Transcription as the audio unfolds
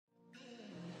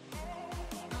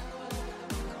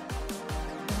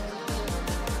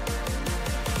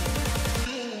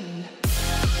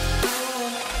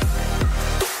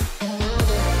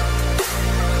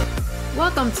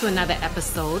Welcome to another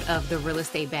episode of the Real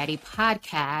Estate Baddie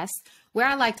podcast, where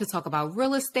I like to talk about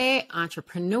real estate,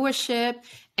 entrepreneurship,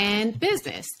 and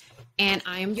business. And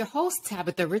I am your host,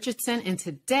 Tabitha Richardson, and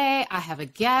today I have a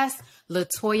guest,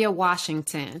 Latoya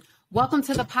Washington. Welcome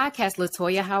to the podcast,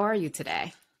 Latoya. How are you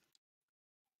today?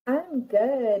 I'm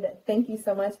good. Thank you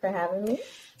so much for having me.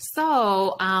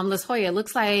 So, Latoya, it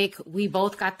looks like we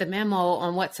both got the memo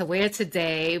on what to wear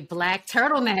today. Black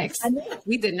turtlenecks.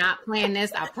 We did not plan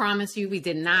this. I promise you, we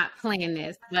did not plan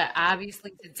this. But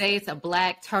obviously today it's a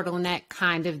black turtleneck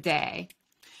kind of day.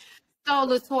 So,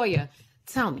 Latoya,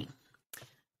 tell me,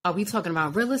 are we talking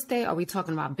about real estate? Are we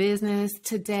talking about business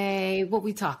today? What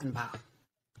we talking about?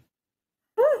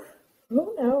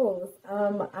 Who knows?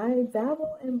 I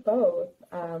dabble in both.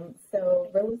 So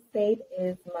real estate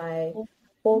is my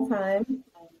full-time,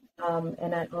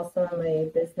 and I also am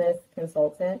a business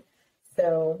consultant.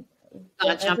 So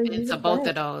I'll jump into both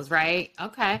of those, right?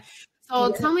 Okay.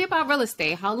 So Tell me about real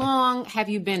estate. How long have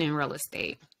you been in real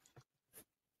estate?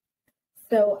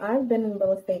 So I've been in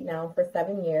real estate now for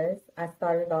 7 years. I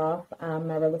started off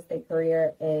my real estate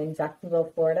career in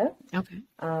Jacksonville, Florida. Okay.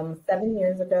 7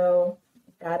 years ago,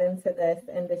 got into this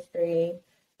industry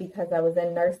because I was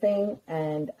in nursing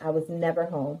and I was never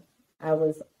home. I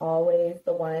was always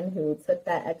the one who took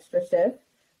that extra shift,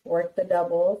 worked the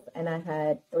doubles, and I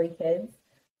had 3 kids.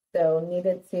 So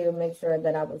needed to make sure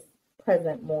that I was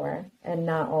present more and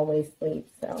not always sleep.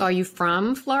 So are you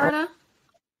from Florida?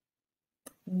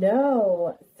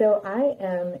 No. So I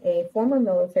am a former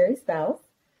military spouse.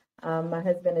 My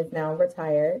husband is now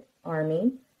retired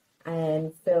Army.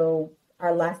 And so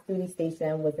our last duty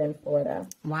station was in Florida.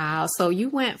 Wow. So you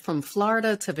went from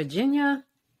Florida to Virginia?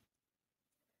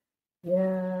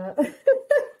 Yeah.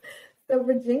 So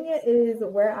Virginia is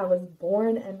where I was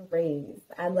born and raised.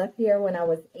 I left here when I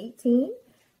was 18,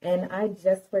 and I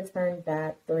just returned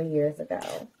back 3 years ago.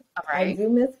 All right. I do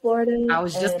miss Florida. I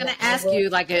was just going to ask you,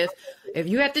 like, if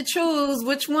you had to choose,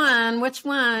 which one?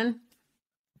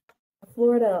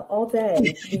 Florida all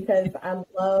day, because I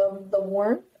love the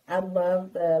warmth. I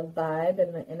love the vibe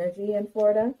and the energy in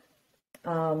Florida.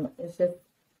 It's just,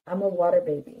 I'm a water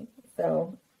baby,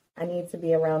 so I need to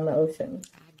be around the ocean.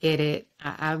 I get it.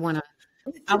 I want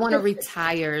to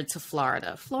retire to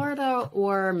Florida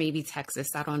or maybe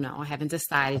Texas. I don't know. I haven't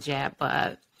decided yet,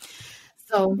 but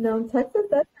no, Texas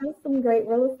does have some great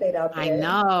real estate out there. I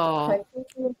know.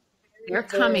 They're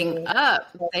coming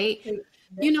up.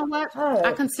 You know what?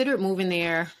 I considered moving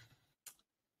there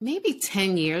maybe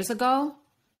 10 years ago.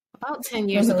 About 10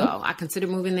 years ago, I considered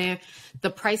moving there. The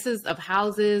prices of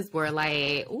houses were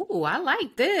like, ooh, I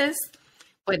like this.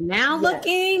 But now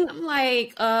looking, I'm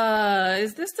like,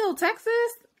 is this still Texas?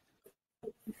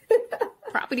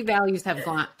 Property values have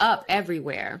gone up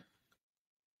everywhere.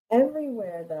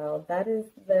 Everywhere, though. That is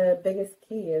the biggest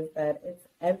key, is that it's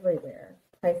everywhere.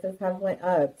 Prices have went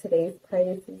up. Today's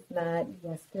price is not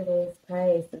yesterday's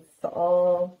price. It's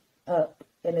all up,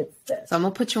 and it's this. So I'm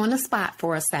going to put you on the spot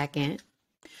for a second.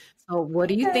 So what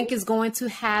do you think is going to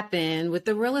happen with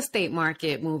the real estate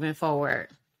market moving forward?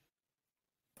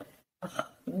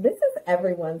 This is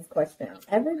everyone's question.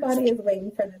 Everybody is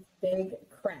waiting for this big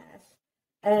crash,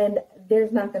 and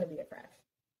there's not going to be a crash.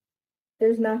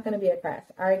 There's not going to be a crash.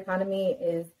 Our economy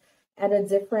is at a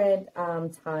different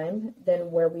time than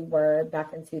where we were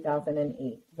back in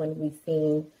 2008, when we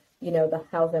seen, the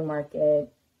housing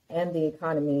market and the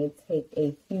economy take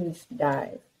a huge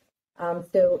dive.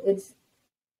 So it's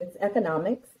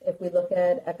economics. If we look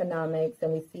at economics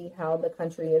and we see how the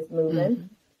country is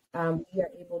moving, we are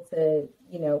able to,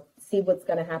 see what's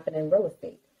going to happen in real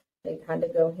estate. They kind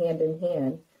of go hand in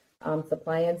hand,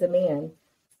 supply and demand.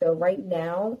 So right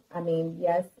now,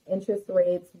 yes, interest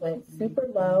rates went super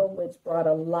low, which brought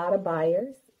a lot of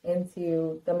buyers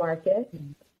into the market,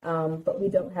 but we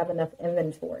don't have enough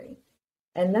inventory.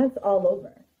 And that's all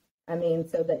over.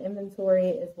 So the inventory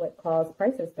is what caused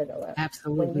prices to go up.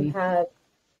 Absolutely. When you have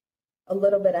a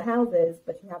little bit of houses,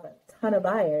 but you have a ton of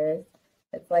buyers,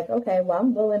 it's like, okay, well,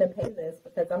 I'm willing to pay this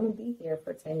because I'm going to be here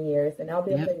for 10 years and I'll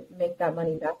be able to make that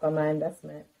money back on my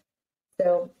investment.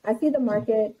 So I see the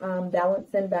market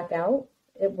balancing back out.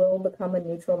 It will become a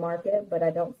neutral market, but I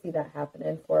don't see that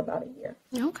happening for about a year.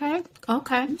 Okay.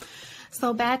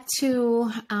 So back to,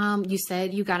 you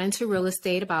said you got into real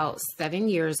estate about 7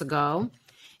 years ago,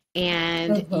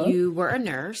 and you were a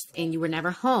nurse and you were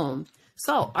never home.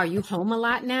 So are you home a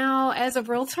lot now as a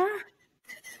realtor?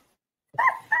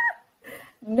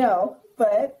 No,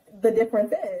 but the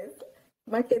difference is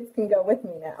my kids can go with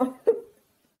me now.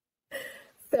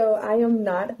 So I am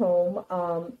not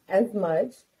home as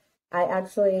much. I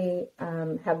actually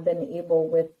have been able,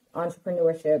 with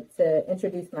entrepreneurship to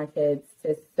introduce my kids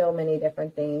to so many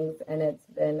different things, and it's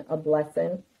been a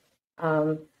blessing.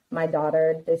 My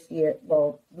daughter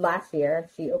last year,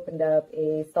 she opened up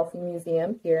a selfie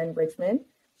museum here in Richmond.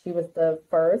 She was the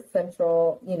first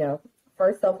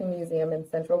first selfie museum in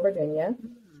Central Virginia.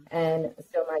 And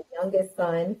so my youngest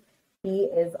son, he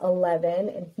is 11,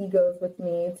 and he goes with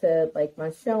me to like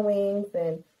my showings,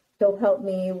 and he'll help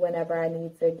me whenever I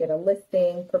need to get a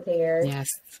listing prepared. Yes.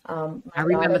 I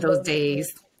remember those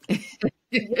days.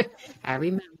 Yeah. I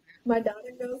remember. My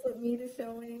daughter goes with me to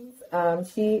showings.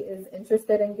 She is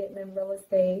interested in getting in real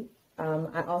estate.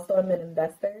 I also am an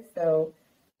investor. So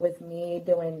with me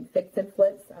doing fix and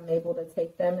flips, I'm able to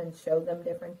take them and show them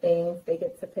different things. They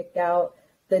get to pick out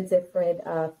the different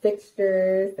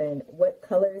fixtures and what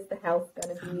color is the house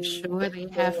going to be. I'm sure they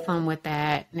have fun with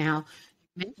that. Now,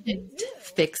 you mentioned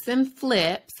fix and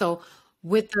flip. So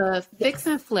with the fix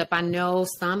and flip, I know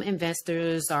some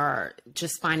investors are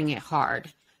just finding it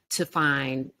hard to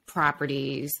find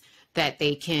properties that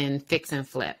they can fix and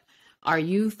flip. Are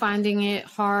you finding it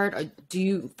hard?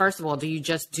 Or first of all, do you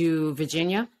just do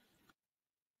Virginia?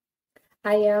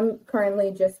 I am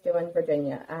currently just doing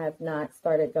Virginia. I have not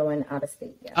started going out of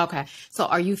state yet. Okay. So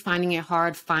are you finding it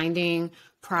hard finding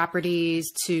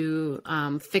properties to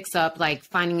fix up, like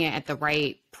finding it at the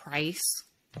right price?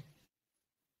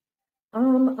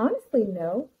 Honestly,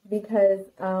 no, because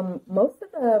most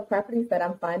of the properties that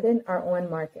I'm finding are on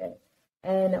market.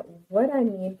 And what I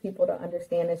need people to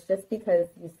understand is just because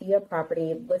you see a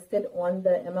property listed on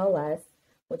the MLS,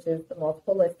 which is the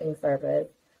multiple listing service,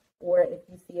 or if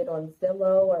you see it on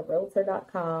Zillow or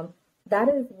realtor.com, that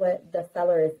is what the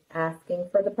seller is asking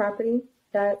for the property.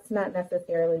 That's not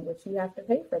necessarily what you have to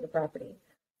pay for the property.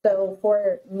 So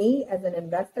for me as an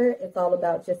investor, it's all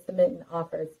about just submitting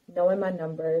offers, knowing my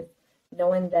numbers,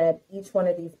 knowing that each one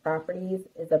of these properties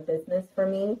is a business for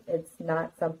me. It's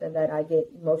not something that I get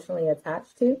emotionally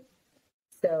attached to.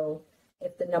 So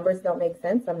if the numbers don't make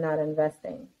sense, I'm not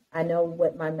investing. I know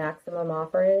what my maximum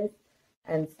offer is,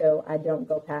 and so I don't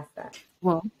go past that.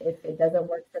 Well, if it doesn't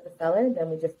work for the seller, then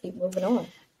we just keep moving on.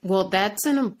 Well, that's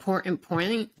an important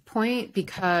point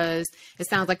because it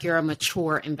sounds like you're a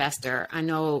mature investor. I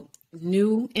know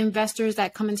new investors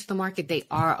that come into the market, they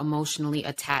are emotionally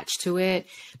attached to it.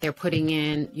 They're putting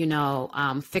in,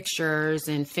 fixtures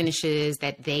and finishes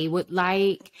that they would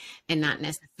like and not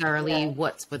necessarily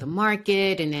what's for the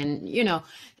market. And then,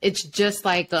 it's just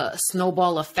like a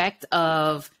snowball effect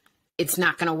of it's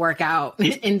not going to work out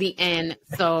in the end.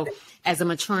 So as a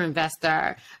mature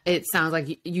investor, it sounds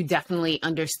like you definitely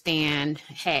understand,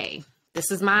 hey,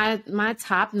 this is my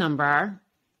top number.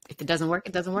 If it doesn't work,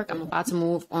 it doesn't work. I'm about to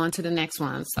move on to the next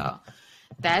one. So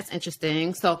that's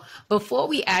interesting. So before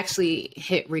we actually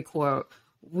hit record,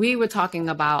 we were talking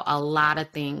about a lot of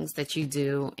things that you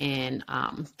do in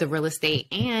the real estate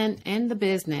and the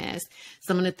business.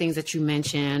 Some of the things that you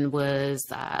mentioned was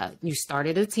you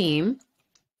started a team.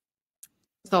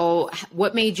 So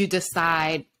what made you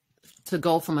decide to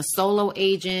go from a solo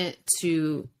agent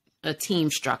to a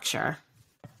team structure?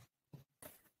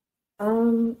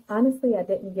 Honestly, I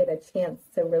didn't get a chance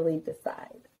to really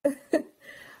decide.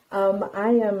 I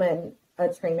am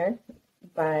a trainer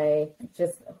by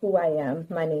just who I am,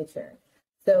 my nature.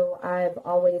 So I've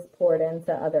always poured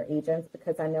into other agents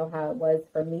because I know how it was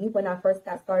for me when I first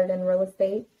got started in real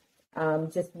estate,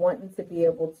 just wanting to be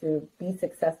able to be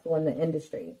successful in the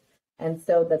industry. And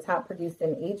so the top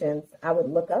producing agents, I would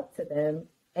look up to them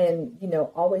and,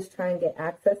 always try and get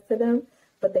access to them,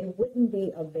 but they wouldn't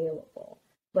be available.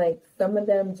 Like some of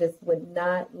them just would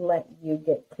not let you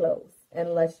get close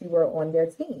unless you were on their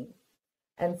team.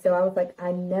 And so I was like,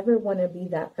 I never want to be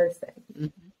that person. Mm-hmm.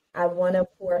 I want to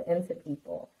pour into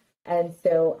people. And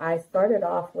so I started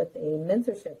off with a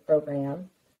mentorship program.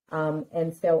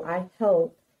 And so I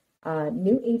help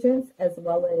new agents as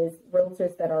well as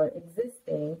realtors that are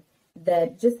existing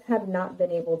that just have not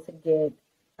been able to get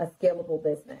a scalable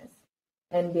business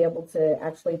and be able to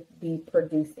actually be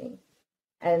producing.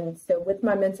 And so with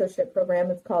my mentorship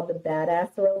program, it's called the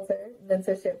Badass Realtor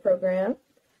Mentorship Program.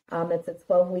 It's a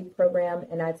 12-week program,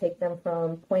 and I take them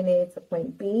from point A to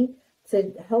point B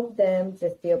to help them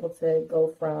just be able to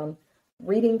go from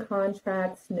reading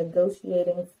contracts,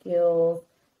 negotiating skills,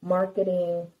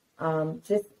 marketing,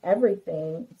 just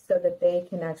everything so that they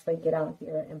can actually get out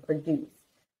here and produce.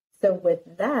 So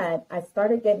with that, I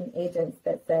started getting agents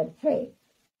that said, hey,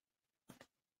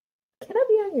 can I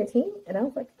be on your team? And I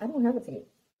was like, I don't have a team.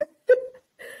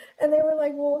 And they were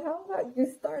like, well, how about you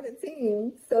start a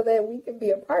team so that we can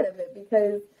be a part of it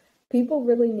because people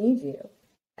really need you.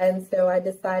 And so I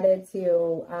decided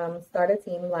to start a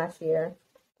team last year.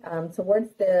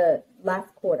 towards the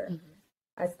last quarter.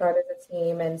 I started a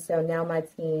team, and so now my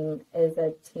team is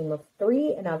a team of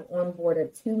 3, and I've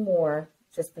onboarded 2 more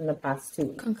just in the past 2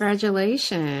 weeks.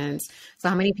 Congratulations. So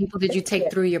how many people did you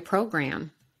take through your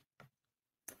program?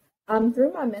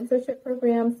 Through my mentorship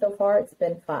program, so far it's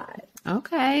been 5.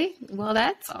 Okay. Well,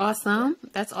 that's awesome.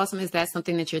 That's awesome. Is that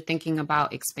something that you're thinking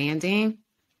about expanding?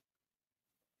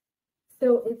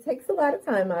 So it takes a lot of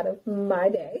time out of my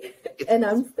day, and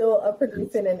I'm still a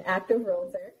producing and active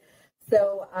realtor.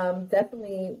 So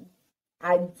definitely,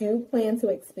 I do plan to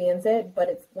expand it, but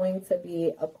it's going to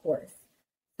be a course.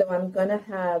 So I'm going to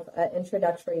have an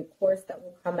introductory course that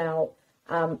will come out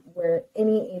where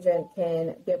any agent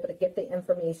can be able to get the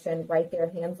information right there,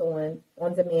 hands-on,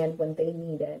 on demand when they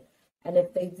need it. And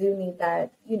if they do need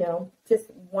that,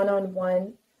 just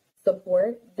one-on-one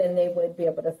support, then they would be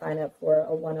able to sign up for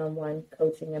a one-on-one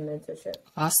coaching and mentorship.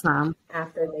 Awesome.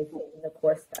 After they've taken the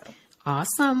course down.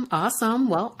 Awesome. Awesome.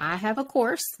 Well, I have a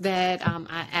course that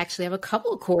I actually have a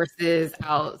couple of courses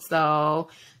out. So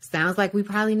sounds like we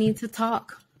probably need to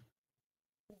talk.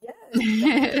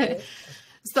 Yes.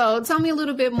 So tell me a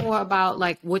little bit more about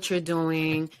like what you're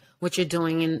doing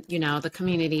in, the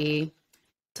community.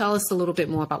 Tell us a little bit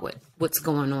more about what's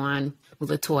going on with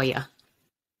Latoya.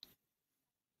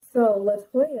 So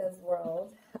Latoya's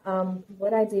world,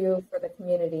 what I do for the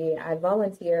community, I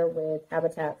volunteer with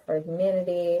Habitat for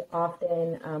Humanity,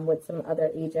 often with some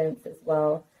other agents as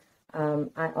well.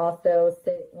 I also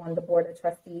sit on the board of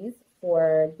trustees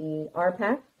for the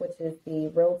RPAC, which is the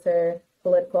Realtor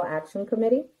Political Action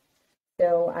Committee.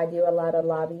 So I do a lot of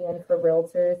lobbying for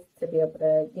realtors to be able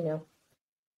to,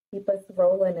 keep us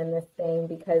rolling in this thing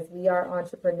because we are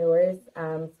entrepreneurs.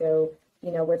 So,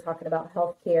 we're talking about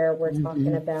healthcare. We're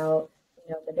talking about,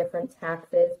 the different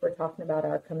taxes. We're talking about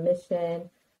our commission.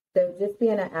 So just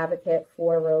being an advocate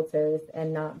for realtors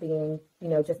and not being,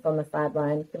 just on the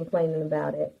sideline complaining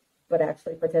about it, but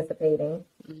actually participating.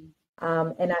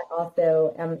 And I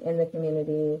also am in the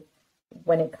community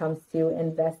when it comes to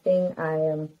investing. I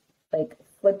am like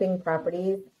flipping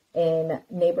properties in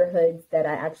neighborhoods that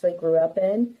I actually grew up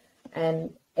in.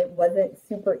 And it wasn't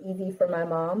super easy for my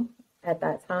mom at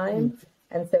that time.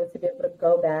 And so to be able to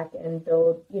go back and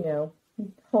build,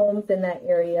 homes in that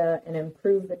area and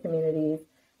improve the communities,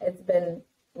 it's been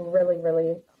really,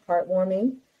 really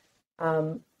heartwarming.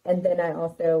 And then I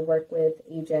also work with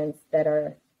agents that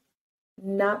are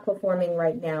not performing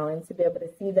right now, and to be able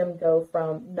to see them go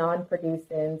from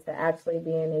non-producing to actually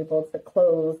being able to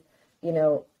close,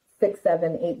 6,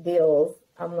 7, 8 deals.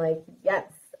 I'm like,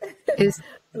 yes,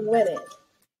 win it.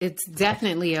 It's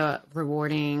definitely a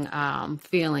rewarding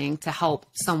feeling to help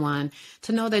someone,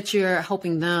 to know that you're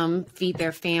helping them feed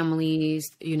their families,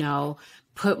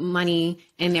 put money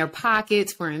in their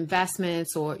pockets for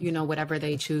investments or, whatever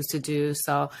they choose to do.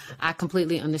 So I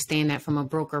completely understand that from a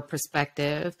broker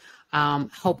perspective,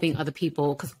 helping other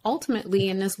people, because ultimately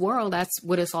in this world, that's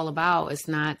what it's all about. It's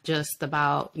not just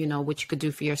about, what you could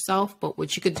do for yourself, but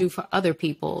what you could do for other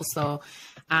people. So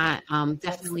I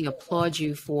definitely applaud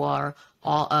you for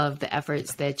all of the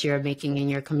efforts that you're making in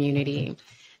your community.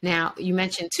 Now, you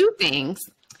mentioned 2 things.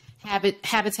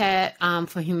 Habitat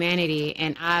for Humanity,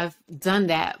 and I've done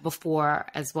that before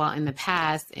as well in the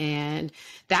past, and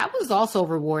that was also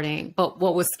rewarding. But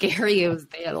what was scary is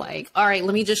they're like, all right,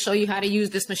 let me just show you how to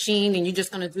use this machine, and you're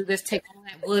just going to do this, take all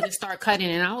that wood and start cutting.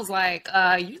 And I was like,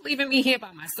 you leaving me here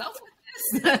by myself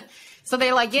with this? So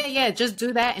they're like, yeah, just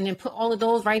do that, and then put all of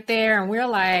those right there. And we're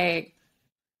like,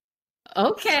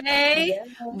 okay. Yeah.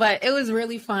 But it was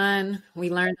really fun. We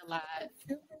learned a lot.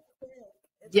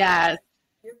 Yes.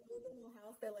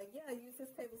 They're like, yeah, use this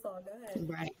table saw. Go ahead.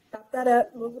 Right. Chop that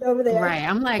up, move it over there. Right.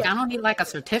 I'm like, I don't need like a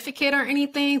certificate or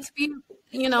anything to be,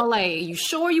 like, you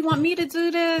sure you want me to do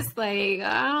this? Like,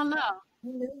 I don't know.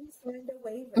 You signed a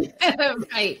waiver.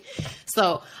 Right.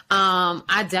 So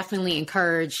I definitely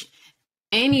encourage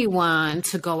anyone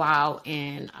to go out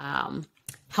and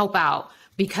help out,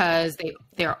 because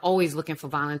they're always looking for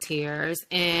volunteers,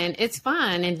 and it's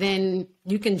fun. And then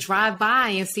you can drive by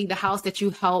and see the house that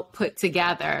you helped put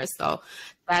together. So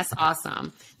that's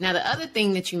awesome. Now, the other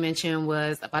thing that you mentioned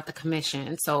was about the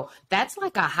commission. So that's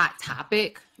like a hot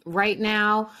topic right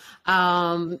now,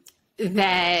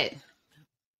 that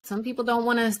some people don't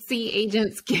want to see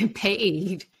agents get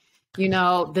paid.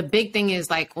 The big thing is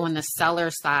like on the seller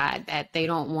side that they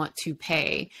don't want to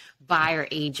pay buyer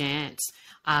agents.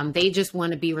 They just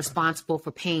want to be responsible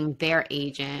for paying their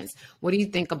agents. What do you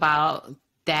think about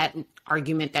that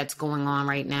argument that's going on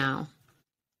right now?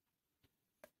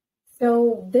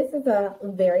 So this is a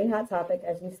very hot topic,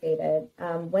 as you stated.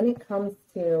 When it comes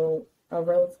to a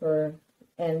realtor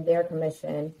and their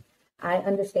commission, I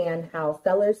understand how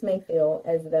sellers may feel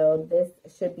as though this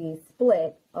should be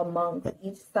split amongst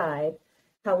each side.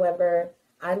 However,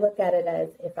 I look at it as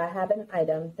if I have an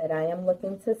item that I am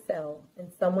looking to sell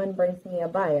and someone brings me a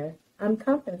buyer, I'm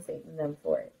compensating them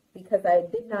for it because I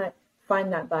did not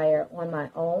find that buyer on my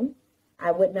own.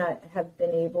 I would not have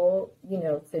been able,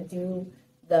 to do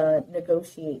the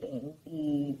negotiating,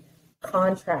 the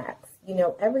contracts,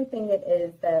 everything it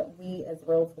is that we as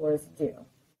realtors do.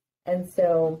 And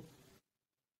so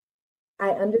I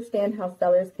understand how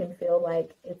sellers can feel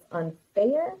like it's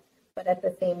unfair, but at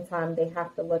the same time, they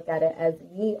have to look at it as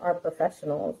we are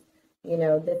professionals.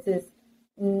 This is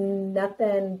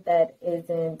nothing that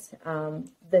isn't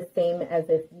the same as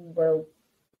if you were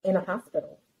in a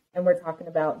hospital and we're talking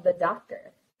about the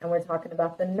doctor and we're talking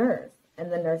about the nurse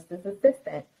and the nurse's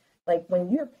assistant. Like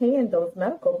when you're paying those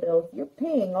medical bills, you're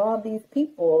paying all these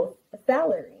people's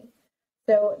salary.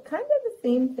 So kind of the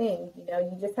same thing,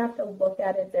 you just have to look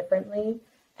at it differently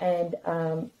and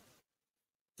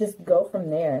just go from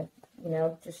there,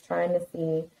 just trying to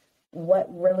see what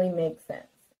really makes sense.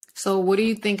 So what do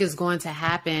you think is going to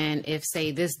happen if,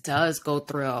 say, this does go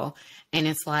through and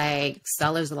it's like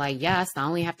sellers are like, yes, I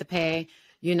only have to pay,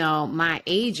 my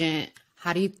agent?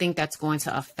 How do you think that's going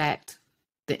to affect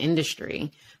the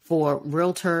industry for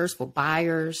realtors, for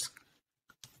buyers?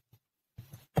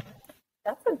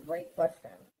 That's a great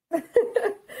question.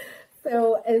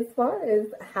 So as far as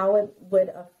how it would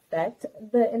affect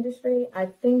the industry, I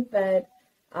think that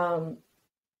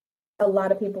a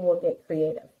lot of people will get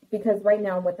creative because right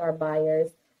now with our buyers,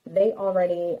 they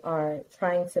already are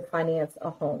trying to finance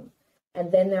a home.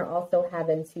 And then they're also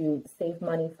having to save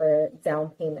money for down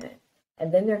payment.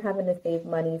 And then they're having to save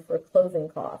money for closing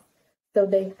costs. So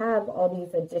they have all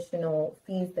these additional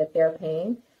fees that they're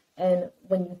paying. And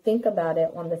when you think about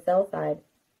it on the sell side,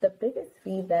 the biggest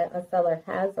fee that a seller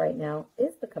has right now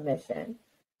is the commission.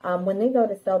 When they go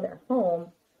to sell their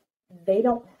home, they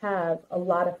don't have a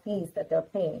lot of fees that they're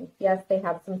paying. Yes, they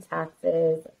have some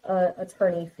taxes,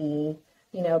 attorney fee,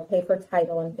 pay for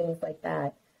title and things like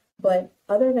that. But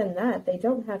other than that, they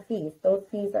don't have fees. Those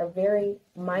fees are very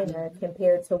minor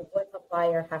compared to what a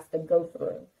buyer has to go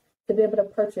through to be able to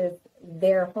purchase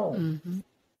their home. Mm-hmm.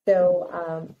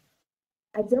 So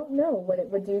I don't know what it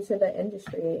would do to the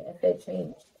industry if it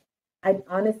changed. I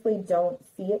honestly don't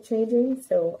see it changing.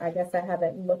 So I guess I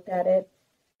haven't looked at it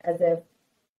as if,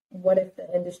 what if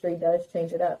the industry does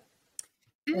change it up?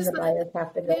 And the buyers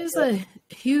have to go. There's a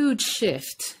huge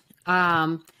shift.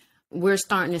 We're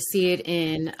starting to see it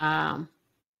in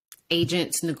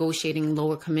agents negotiating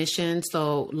lower commissions.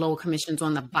 So lower commissions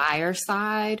on the buyer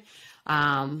side.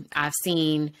 I've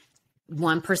seen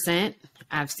 1%.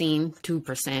 I've seen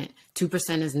 2%.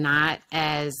 2% is not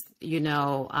as,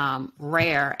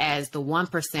 rare as the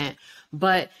 1%,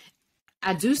 but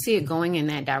I do see it going in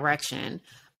that direction.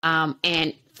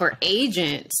 And for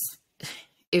agents,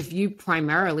 if you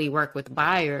primarily work with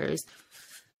buyers,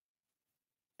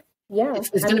 it's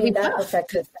going to be tough.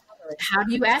 How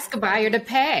do you ask a buyer to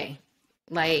pay?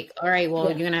 Like, all right, well,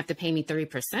 you're going to have to pay me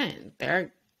 3%.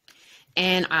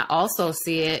 And I also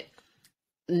see it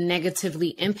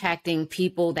negatively impacting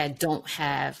people that don't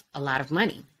have a lot of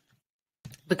money.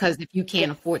 Because if you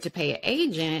can't afford to pay an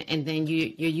agent and then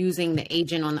you're using the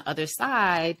agent on the other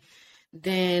side,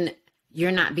 then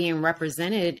you're not being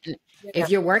represented. And if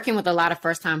you're working with a lot of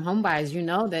first-time home buyers, you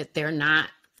know that they're not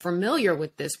familiar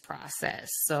with this process.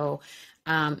 So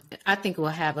I think it will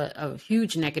have a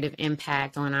huge negative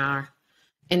impact on our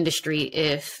industry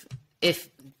if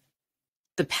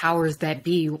the powers that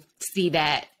be see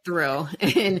that through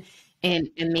and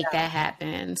make that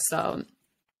happen. So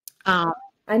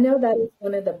I know that is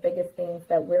one of the biggest things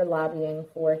that we're lobbying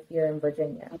for here in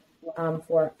Virginia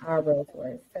for our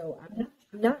realtors. So I'm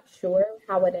not sure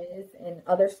how it is in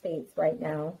other states right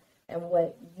now and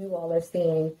what you all are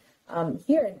seeing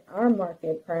here in our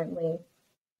market currently.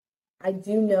 I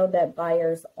do know that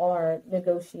buyers are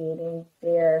negotiating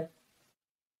their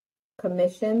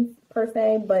commissions per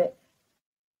se, but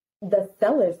the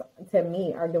sellers, to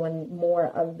me, are doing more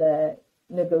of the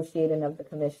negotiating of the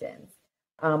commissions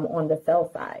on the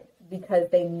sell side because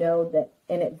they know that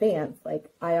in advance, like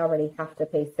I already have to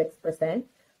pay 6%.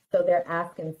 So they're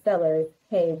asking sellers,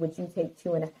 hey, would you take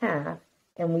 2.5%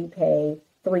 and we pay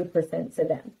 3% to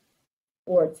them,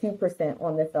 or 2%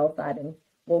 on the sell side and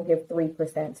we'll give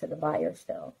 3% to the buyer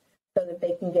still, so that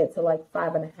they can get to like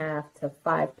 5.5% to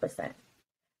 5%.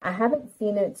 I haven't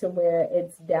seen it to where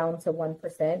it's down to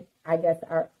 1%. I guess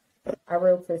our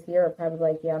realtors here are probably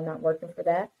like, yeah, I'm not working for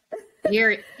that.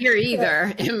 Here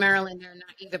either. In Maryland, they're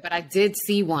not either. But I did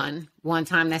see one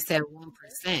time that said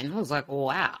 1%. I was like,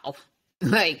 wow.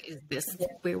 Like, is this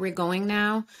where we're going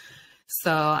now?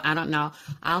 So I don't know.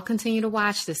 I'll continue to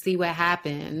watch to see what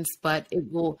happens, but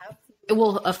it will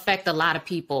affect a lot of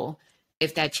people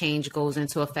if that change goes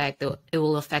into effect. It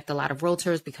will affect a lot of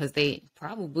realtors because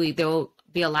there'll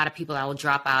be a lot of people that will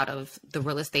drop out of the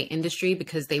real estate industry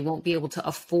because they won't be able to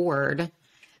afford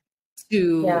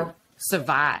to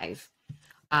survive.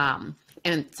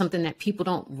 And something that people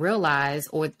don't realize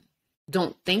or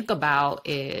don't think about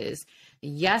is,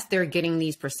 yes, they're getting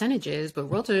these percentages, but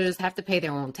realtors have to pay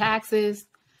their own taxes,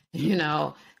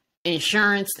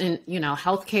 insurance and,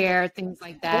 healthcare, things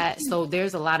like that. So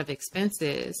there's a lot of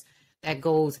expenses that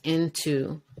goes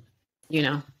into,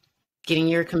 getting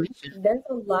your commission. There's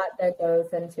a lot that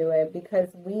goes into it because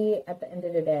we, at the end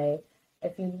of the day,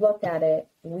 if you look at it,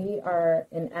 we are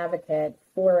an advocate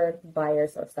for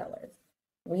buyers or sellers.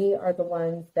 We are the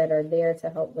ones that are there to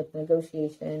help with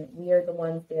negotiation. We are the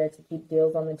ones there to keep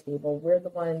deals on the table. We're the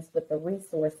ones with the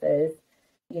resources,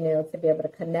 to be able to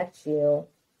connect you,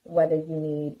 whether you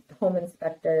need home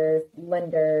inspectors,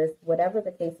 lenders, whatever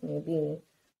the case may be.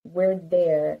 We're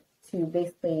there to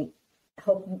basically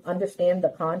help you understand the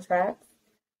contracts,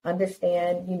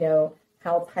 understand,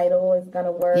 how title is going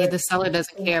to work. Yeah, the seller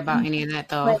doesn't care about any of that,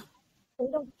 though. Like, they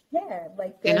don't care.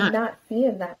 Like, they're not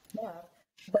seeing that stuff.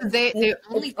 But they're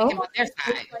only thinking about their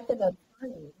side. It's like an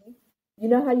attorney. You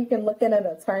know how you can look at an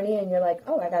attorney and you're like,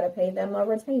 oh, I got to pay them a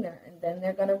retainer, and then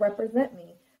they're going to represent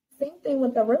me. Same thing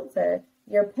with the realtor.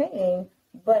 You're paying,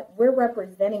 but we're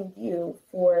representing you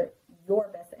for your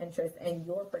best interest and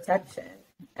your protection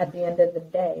at the end of the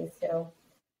day. So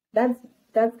that's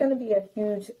going to be a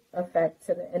huge effect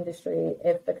to the industry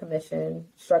if the commission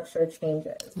structure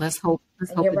changes. Let's hope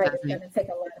you're right, it doesn't. It's going to take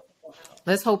a lot of people out.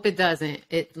 Let's hope it doesn't.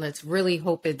 Let's really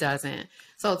hope it doesn't.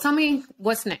 So tell me,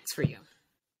 what's next for you?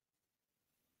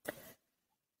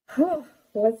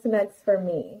 What's next for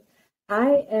me?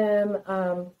 I am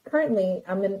currently,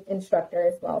 I'm an instructor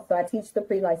as well. So I teach the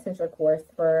pre-licensure course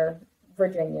for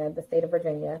Virginia, the state of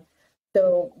Virginia.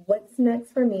 So what's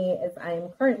next for me is I am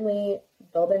currently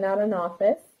building out an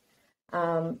office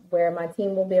where my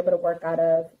team will be able to work out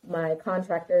of. My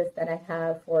contractors that I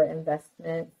have for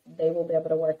investments, they will be able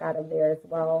to work out of there as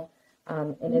well.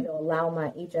 And it'll allow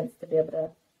my agents to be able to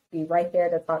be right there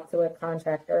to talk to a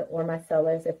contractor or my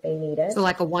sellers if they need it. So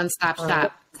like a one-stop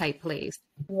shop type place.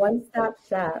 One-stop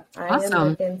shop. Awesome. I am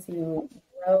looking to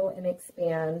grow and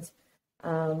expand.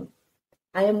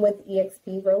 I am with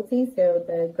eXp Realty, so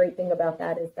the great thing about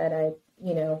that is that I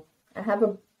have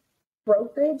a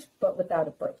brokerage, but without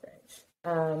a brokerage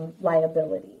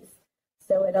liabilities.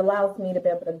 So it allows me to be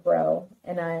able to grow,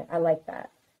 and I like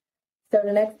that. So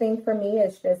the next thing for me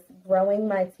is just growing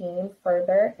my team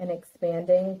further and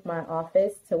expanding my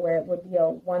office to where it would be a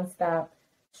one-stop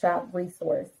shop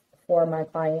resource for my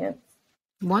clients.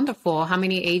 Wonderful. How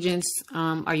many agents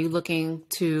are you looking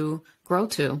to grow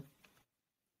to?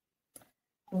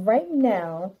 Right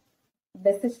now,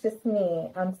 this is just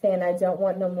me. I'm saying I don't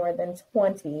want no more than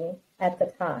 20 at the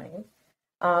time.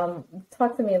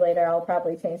 Talk to me later. I'll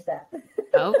probably change that.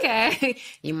 Okay.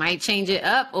 You might change it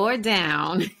up or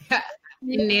down.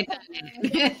 I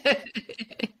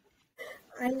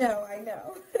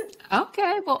know.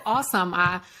 Okay, well, awesome.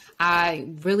 I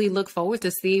really look forward to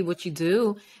see what you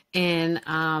do in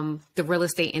the real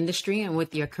estate industry and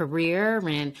with your career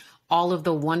and all of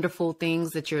the wonderful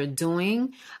things that you're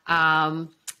doing.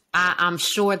 I'm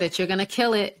sure that you're going to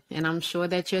kill it, and I'm sure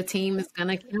that your team is going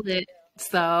to kill it.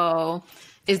 So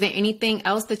is there anything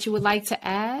else that you would like to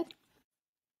add?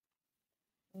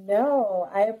 No,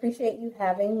 I appreciate you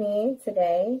having me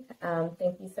today.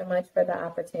 Thank you so much for the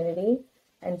opportunity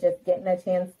and just getting a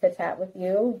chance to chat with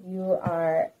you. You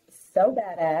are so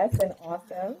badass and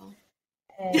awesome.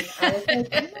 And I was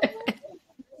like, I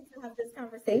need to have this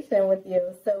conversation with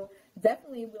you. So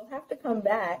definitely we'll have to come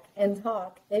back and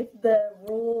talk if the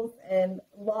rules and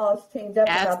laws change up.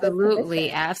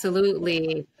 Absolutely.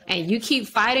 And you keep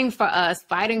fighting for us,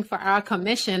 fighting for our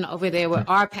commission over there with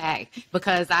RPAC,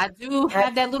 because I do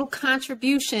have that little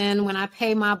contribution when I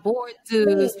pay my board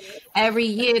dues every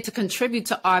year to contribute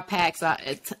to RPAC. So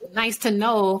it's nice to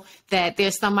know that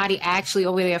there's somebody actually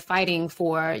over there fighting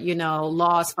for,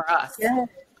 laws for us. Yeah.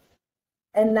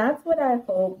 And that's what I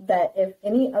hope, that if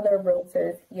any other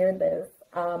realtors hear this,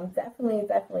 definitely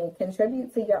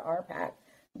contribute to your RPAC,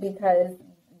 because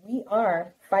we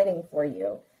are fighting for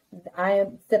you. I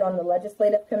sit on the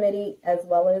legislative committee as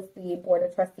well as the board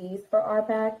of trustees for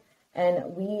RPAC,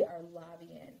 and we are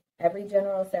lobbying. Every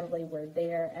General Assembly, we're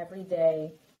there every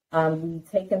day. We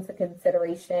take into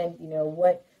consideration,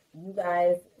 what you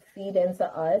guys feed into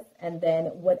us, and then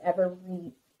whatever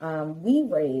we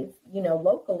raise,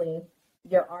 locally,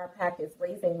 your RPAC is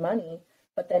raising money,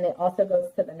 but then it also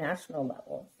goes to the national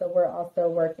level. So we're also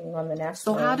working on the national.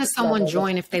 So how does someone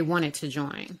join if they wanted to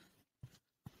join?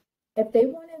 If they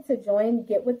wanted to join,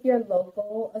 get with your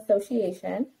local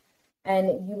association,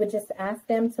 and you would just ask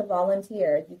them to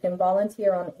volunteer. You can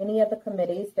volunteer on any of the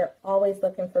committees. They're always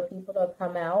looking for people to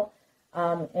come out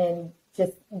and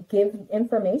just give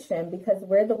information, because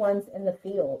we're the ones in the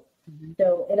field. Mm-hmm.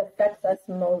 So it affects us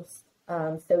most.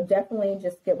 So definitely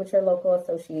just get with your local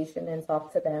association and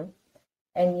talk to them.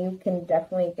 And you can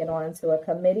definitely get onto a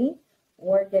committee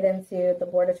or get into the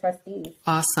Board of Trustees.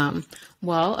 Awesome.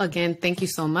 Well, again, thank you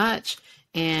so much.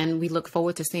 And we look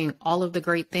forward to seeing all of the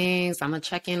great things. I'm going to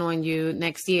check in on you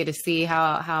next year to see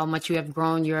how much you have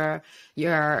grown your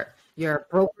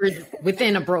brokerage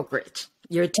within a brokerage,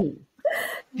 your team.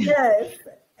 Yes.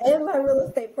 And my real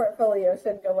estate portfolio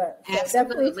should go up. So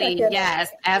absolutely. Yes,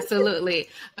 absolutely.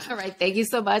 All right. Thank you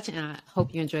so much. And I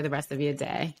hope you enjoy the rest of your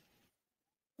day.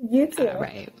 You too. All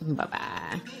right.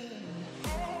 Bye-bye.